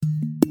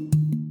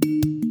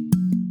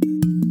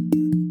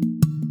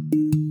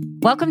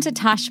Welcome to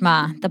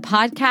Tashma, the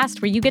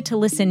podcast where you get to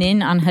listen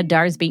in on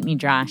Hadar's Beit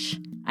Midrash.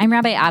 I'm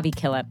Rabbi Abi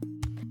Killip.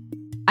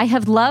 I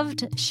have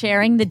loved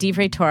sharing the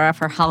Divrei Torah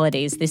for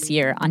holidays this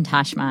year on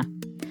Tashma.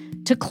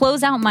 To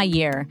close out my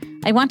year,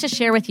 I want to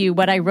share with you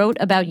what I wrote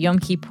about Yom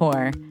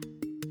Kippur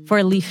for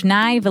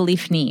Lifnai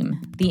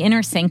V'Lifnim, the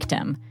Inner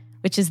Sanctum,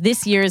 which is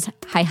this year's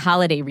High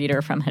Holiday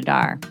reader from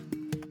Hadar.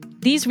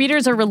 These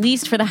readers are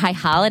released for the High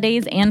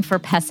Holidays and for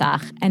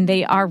Pesach, and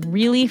they are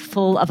really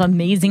full of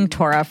amazing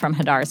Torah from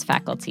Hadar's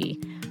faculty.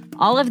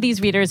 All of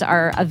these readers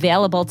are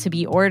available to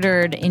be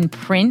ordered in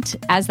print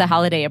as the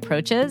holiday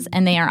approaches,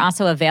 and they are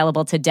also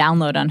available to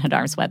download on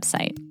Hadar's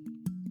website.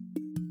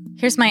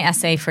 Here's my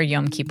essay for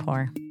Yom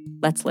Kippur.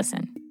 Let's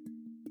listen.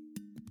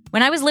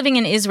 When I was living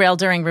in Israel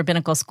during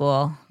rabbinical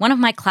school, one of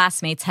my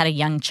classmates had a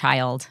young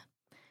child.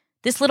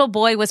 This little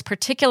boy was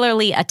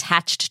particularly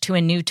attached to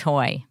a new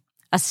toy,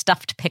 a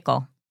stuffed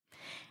pickle.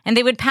 And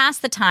they would pass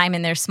the time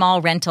in their small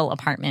rental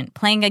apartment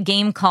playing a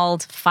game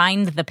called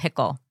Find the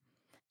Pickle.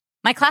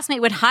 My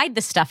classmate would hide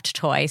the stuffed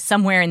toy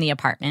somewhere in the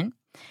apartment,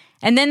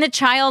 and then the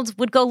child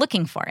would go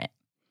looking for it.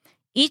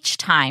 Each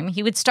time,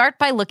 he would start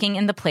by looking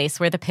in the place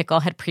where the pickle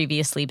had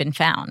previously been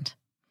found.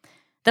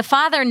 The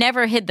father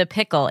never hid the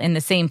pickle in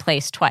the same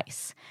place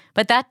twice,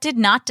 but that did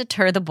not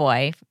deter the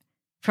boy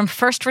from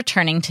first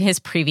returning to his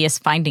previous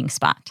finding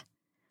spot.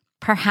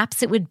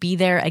 Perhaps it would be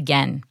there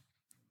again.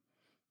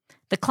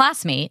 The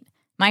classmate,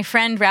 my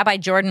friend Rabbi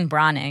Jordan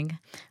Bronig,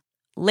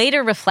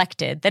 later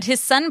reflected that his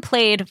son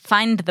played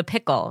Find the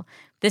Pickle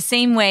the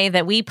same way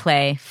that we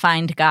play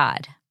Find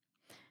God.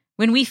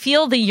 When we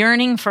feel the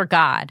yearning for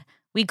God,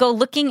 we go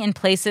looking in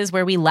places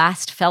where we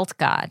last felt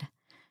God.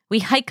 We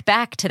hike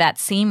back to that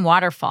same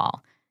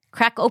waterfall,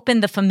 crack open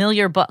the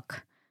familiar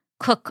book,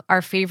 cook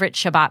our favorite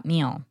Shabbat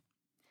meal.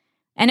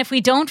 And if we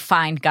don't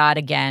find God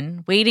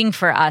again, waiting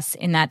for us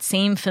in that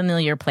same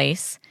familiar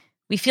place,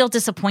 we feel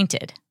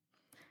disappointed.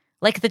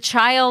 Like the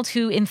child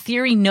who, in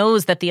theory,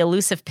 knows that the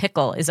elusive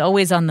pickle is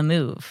always on the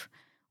move,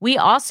 we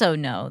also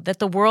know that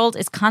the world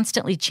is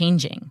constantly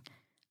changing,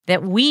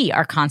 that we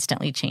are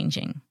constantly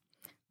changing.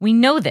 We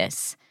know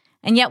this,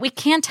 and yet we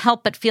can't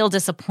help but feel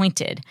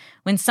disappointed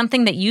when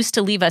something that used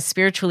to leave us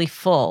spiritually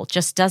full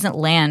just doesn't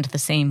land the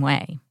same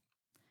way.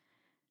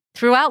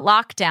 Throughout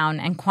lockdown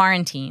and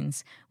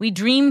quarantines, we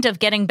dreamed of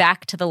getting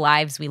back to the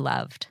lives we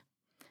loved.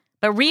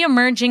 But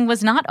re-emerging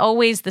was not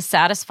always the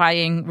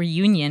satisfying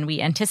reunion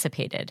we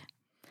anticipated.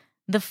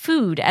 The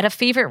food at a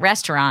favorite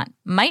restaurant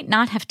might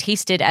not have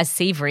tasted as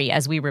savory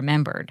as we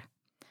remembered.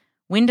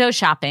 Window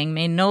shopping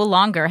may no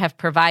longer have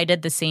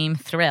provided the same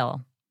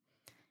thrill.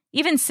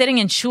 Even sitting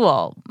in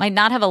shul might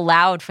not have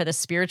allowed for the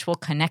spiritual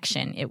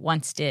connection it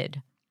once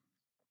did.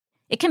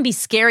 It can be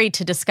scary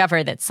to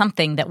discover that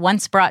something that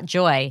once brought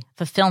joy,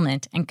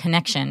 fulfillment, and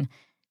connection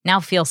now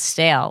feels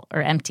stale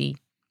or empty.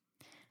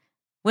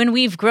 When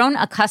we've grown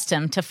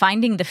accustomed to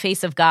finding the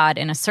face of God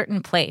in a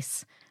certain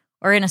place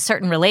or in a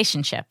certain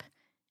relationship,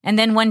 and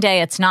then one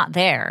day it's not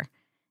there,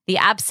 the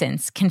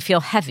absence can feel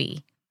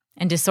heavy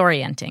and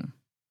disorienting.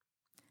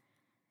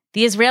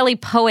 The Israeli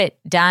poet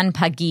Dan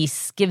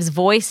Pagis gives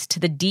voice to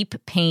the deep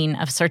pain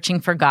of searching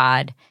for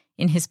God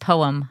in his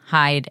poem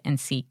Hide and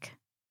Seek.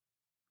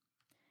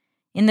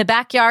 In the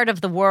backyard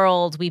of the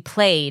world we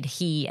played,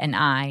 he and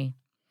I.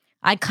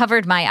 I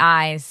covered my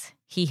eyes,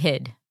 he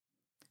hid.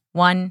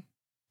 1,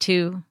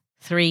 2,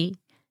 3,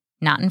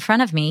 not in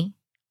front of me,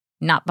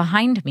 not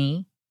behind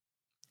me,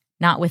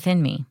 not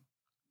within me.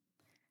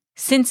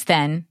 Since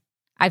then,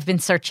 I've been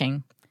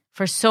searching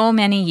for so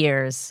many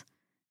years.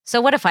 So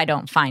what if I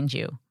don't find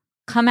you?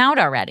 Come out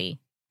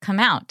already. Come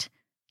out.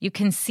 You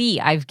can see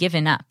I've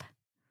given up.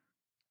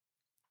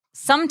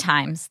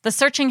 Sometimes the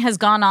searching has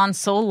gone on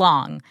so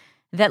long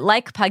that,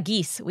 like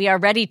Pagis, we are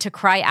ready to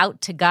cry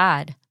out to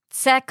God,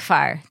 Tse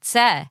kfar,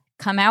 tse,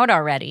 come out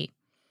already.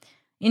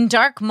 In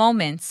dark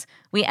moments,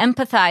 we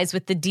empathize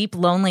with the deep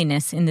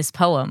loneliness in this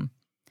poem.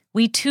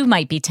 We too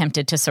might be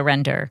tempted to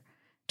surrender,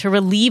 to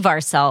relieve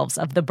ourselves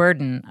of the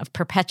burden of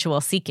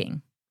perpetual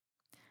seeking.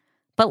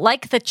 But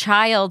like the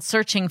child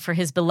searching for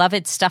his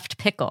beloved stuffed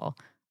pickle,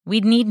 we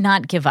need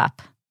not give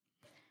up.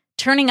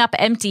 Turning up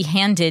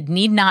empty-handed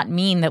need not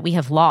mean that we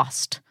have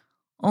lost,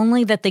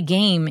 only that the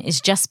game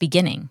is just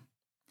beginning.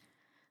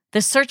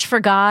 The search for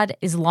God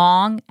is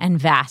long and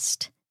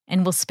vast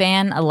and will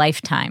span a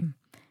lifetime.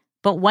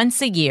 But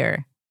once a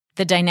year,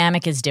 the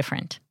dynamic is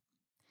different.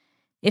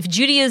 If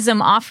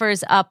Judaism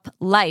offers up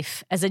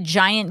life as a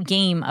giant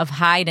game of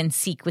hide and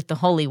seek with the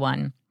Holy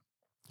One,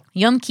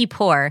 Yom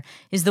Kippur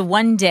is the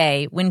one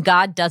day when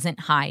God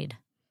doesn't hide.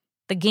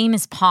 The game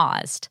is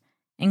paused,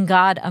 and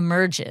God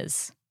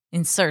emerges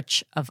in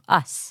search of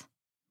us.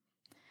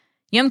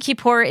 Yom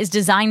Kippur is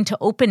designed to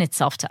open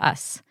itself to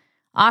us,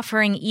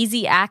 offering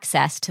easy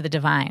access to the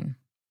divine.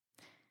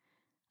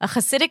 A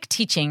Hasidic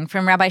teaching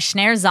from Rabbi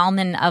Shner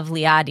Zalman of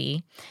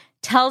Liadi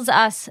tells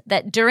us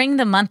that during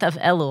the month of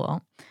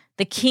Elul,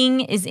 the king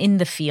is in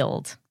the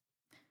field.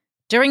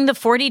 During the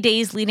 40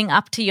 days leading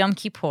up to Yom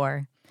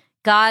Kippur,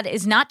 God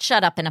is not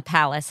shut up in a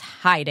palace,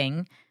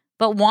 hiding,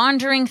 but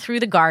wandering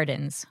through the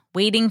gardens,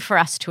 waiting for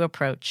us to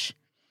approach.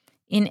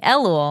 In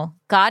Elul,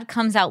 God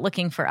comes out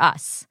looking for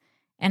us.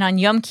 And on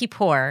Yom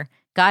Kippur,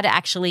 God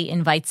actually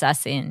invites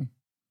us in.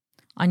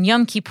 On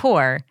Yom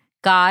Kippur,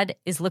 God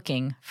is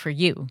looking for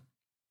you.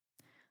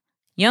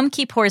 Yom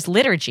Kippur's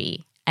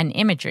liturgy and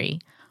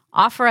imagery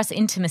offer us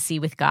intimacy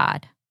with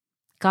God.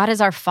 God is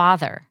our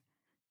Father.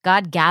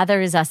 God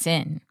gathers us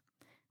in.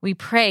 We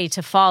pray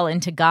to fall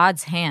into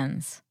God's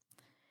hands.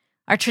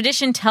 Our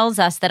tradition tells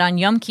us that on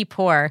Yom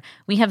Kippur,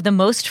 we have the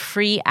most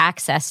free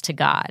access to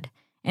God.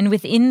 And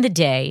within the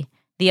day,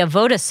 the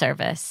Avodah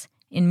service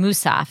in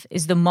Musaf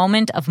is the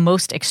moment of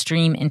most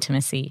extreme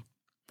intimacy.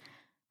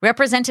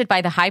 Represented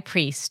by the high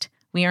priest,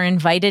 we are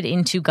invited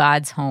into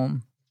God's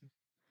home.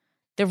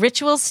 The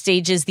ritual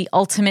stages the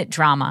ultimate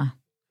drama.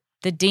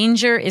 The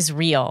danger is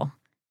real,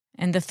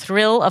 and the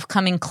thrill of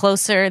coming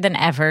closer than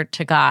ever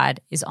to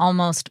God is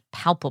almost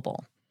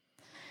palpable.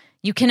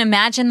 You can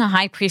imagine the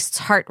high priest's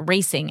heart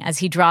racing as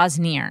he draws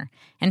near,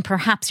 and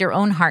perhaps your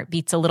own heart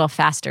beats a little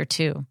faster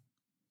too.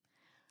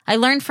 I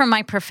learned from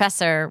my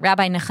professor,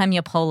 Rabbi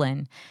Nehemiah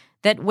Polin,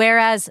 that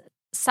whereas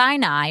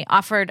Sinai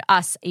offered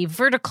us a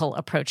vertical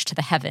approach to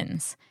the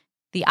heavens,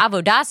 the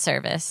Avodah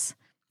service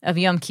of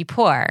Yom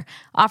Kippur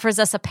offers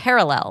us a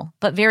parallel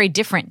but very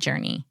different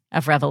journey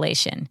of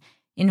revelation,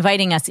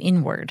 inviting us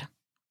inward.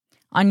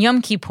 On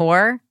Yom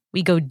Kippur,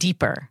 we go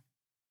deeper.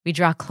 We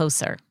draw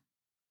closer.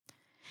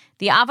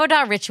 The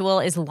Avodah ritual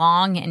is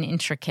long and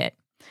intricate.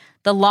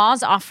 The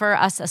laws offer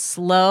us a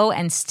slow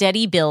and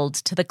steady build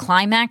to the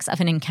climax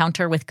of an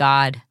encounter with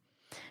God.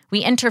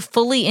 We enter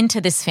fully into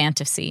this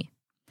fantasy.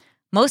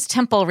 Most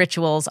temple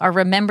rituals are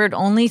remembered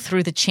only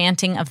through the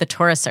chanting of the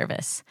Torah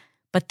service,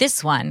 but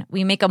this one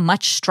we make a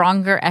much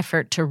stronger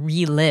effort to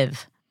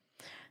relive.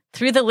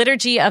 Through the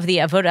liturgy of the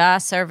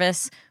Avodah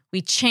service,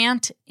 we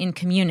chant in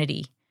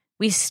community.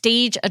 We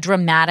stage a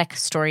dramatic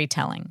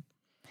storytelling.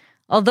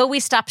 Although we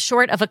stop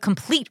short of a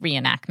complete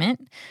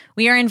reenactment,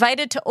 we are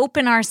invited to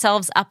open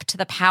ourselves up to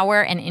the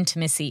power and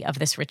intimacy of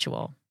this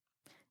ritual.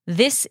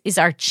 This is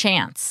our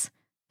chance,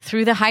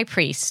 through the high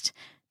priest,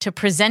 to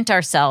present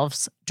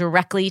ourselves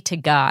directly to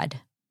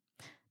God.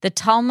 The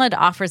Talmud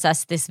offers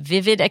us this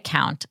vivid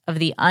account of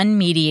the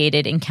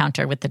unmediated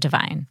encounter with the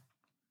divine.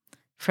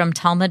 From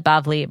Talmud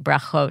Bavli,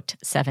 Brachot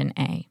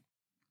 7a.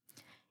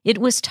 It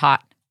was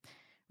taught.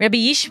 Rabbi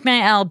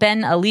Yishmael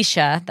ben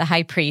Elisha, the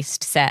high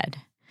priest, said,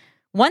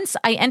 "Once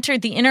I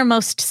entered the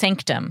innermost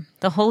sanctum,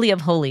 the Holy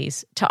of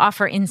Holies, to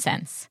offer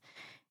incense,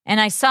 and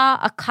I saw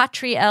a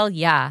Katriel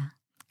Yah,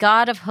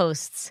 God of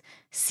hosts,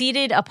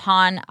 seated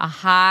upon a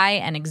high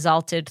and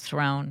exalted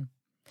throne.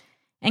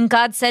 And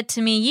God said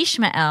to me,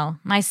 'Yishmael,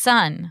 my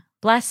son,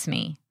 bless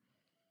me.'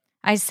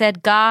 I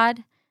said,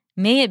 'God,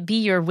 may it be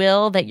your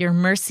will that your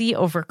mercy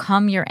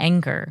overcome your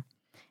anger,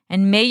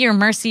 and may your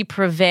mercy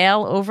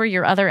prevail over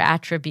your other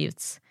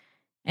attributes,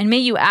 and may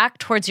you act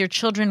towards your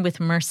children with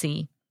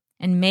mercy,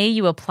 and may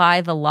you apply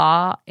the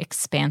law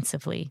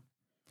expansively.'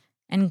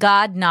 And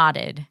God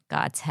nodded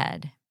God's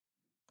head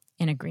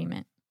in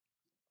agreement."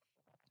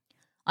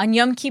 On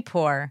Yom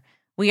Kippur,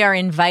 we are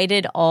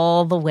invited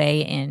all the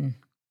way in.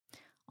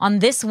 On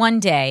this one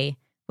day,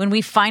 when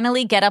we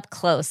finally get up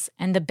close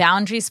and the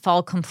boundaries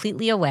fall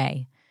completely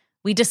away,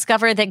 we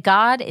discover that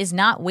God is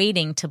not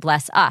waiting to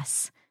bless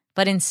us,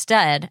 but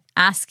instead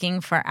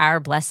asking for our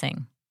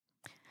blessing.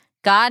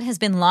 God has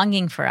been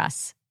longing for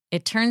us.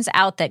 It turns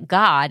out that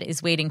God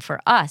is waiting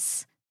for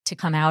us to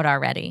come out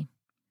already.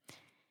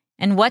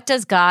 And what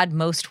does God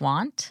most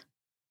want?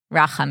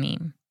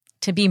 Rachamim,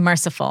 to be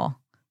merciful,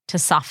 to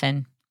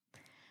soften.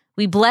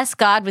 We bless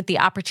God with the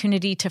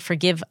opportunity to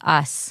forgive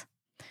us.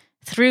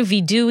 Through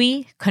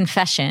vidui,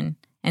 confession,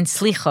 and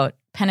slichot,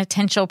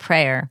 penitential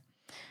prayer,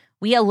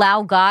 we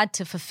allow God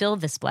to fulfill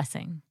this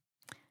blessing.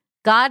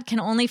 God can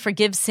only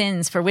forgive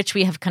sins for which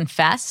we have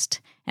confessed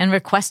and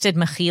requested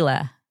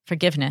mechila,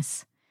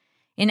 forgiveness.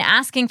 In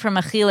asking for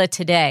mechila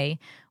today,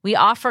 we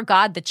offer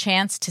God the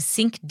chance to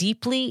sink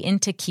deeply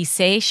into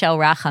kisei shel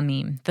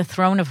rachamim, the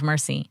throne of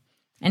mercy,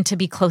 and to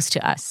be close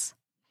to us.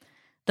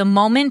 The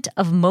moment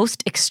of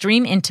most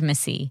extreme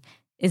intimacy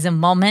is a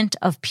moment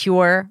of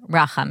pure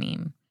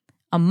rachamim,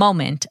 a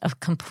moment of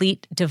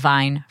complete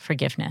divine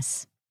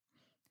forgiveness.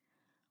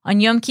 On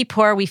Yom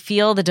Kippur, we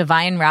feel the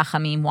divine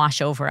rachamim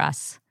wash over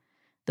us.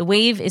 The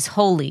wave is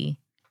holy,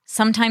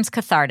 sometimes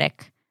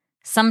cathartic,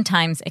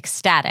 sometimes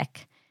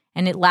ecstatic,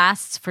 and it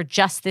lasts for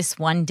just this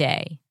one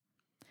day.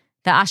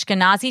 The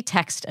Ashkenazi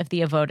text of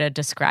the Avodah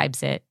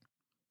describes it: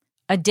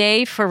 a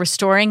day for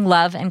restoring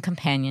love and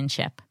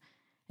companionship,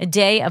 a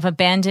day of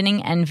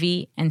abandoning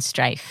envy and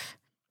strife,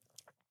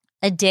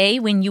 a day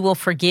when you will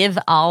forgive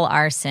all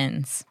our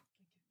sins.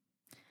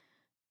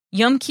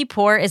 Yom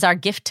Kippur is our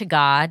gift to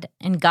God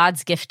and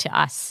God's gift to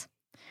us.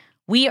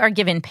 We are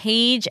given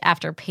page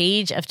after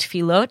page of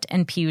tefillot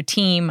and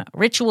piyutim,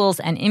 rituals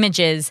and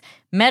images,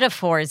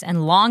 metaphors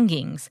and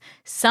longings.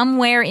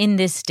 Somewhere in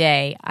this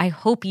day, I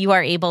hope you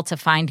are able to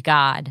find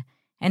God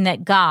and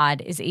that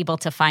God is able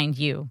to find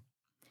you.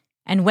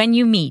 And when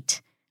you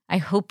meet, I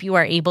hope you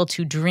are able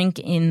to drink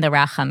in the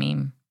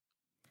rachamim.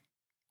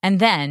 And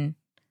then,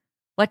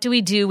 what do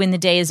we do when the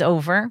day is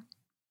over?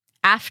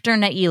 After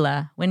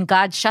Na'ilah, when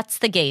God shuts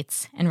the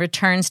gates and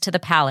returns to the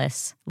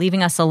palace,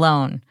 leaving us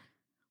alone,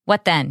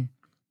 what then?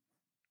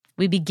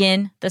 We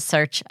begin the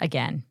search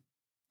again.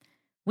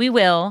 We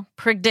will,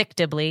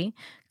 predictably,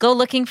 go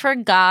looking for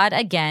God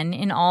again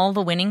in all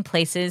the winning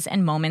places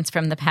and moments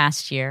from the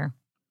past year.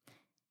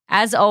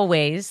 As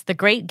always, the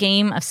great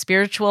game of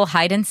spiritual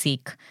hide and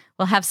seek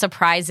will have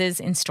surprises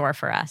in store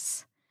for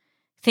us.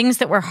 Things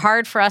that were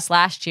hard for us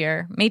last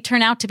year may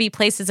turn out to be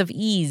places of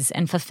ease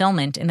and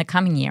fulfillment in the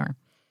coming year.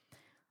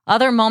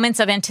 Other moments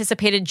of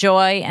anticipated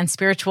joy and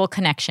spiritual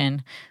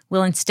connection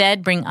will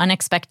instead bring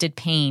unexpected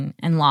pain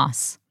and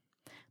loss.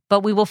 But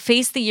we will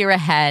face the year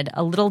ahead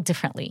a little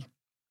differently.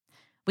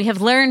 We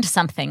have learned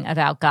something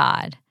about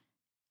God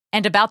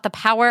and about the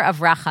power of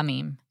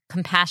rachamim,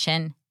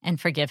 compassion, and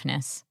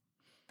forgiveness.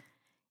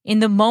 In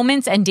the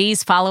moments and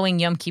days following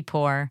Yom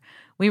Kippur,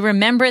 we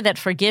remember that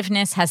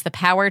forgiveness has the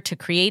power to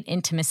create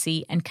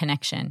intimacy and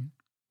connection.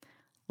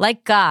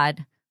 Like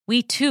God,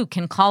 we too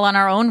can call on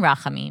our own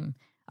rachamim,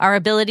 our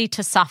ability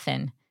to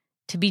soften,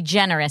 to be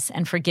generous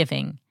and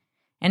forgiving.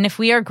 And if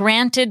we are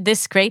granted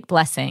this great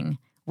blessing,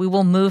 we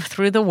will move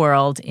through the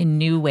world in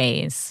new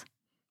ways.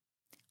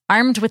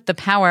 Armed with the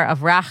power of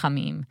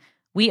rachamim,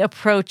 we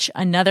approach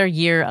another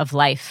year of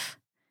life.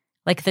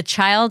 Like the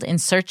child in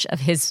search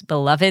of his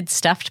beloved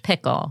stuffed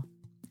pickle,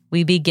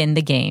 we begin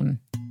the game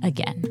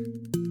again.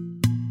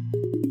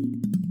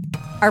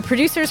 Our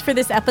producers for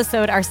this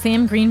episode are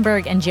Sam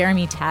Greenberg and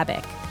Jeremy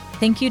Tabak.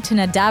 Thank you to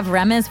Nadav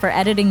Remez for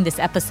editing this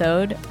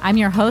episode. I'm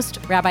your host,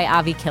 Rabbi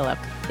Avi Killip.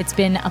 It's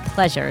been a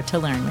pleasure to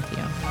learn with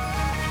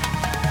you.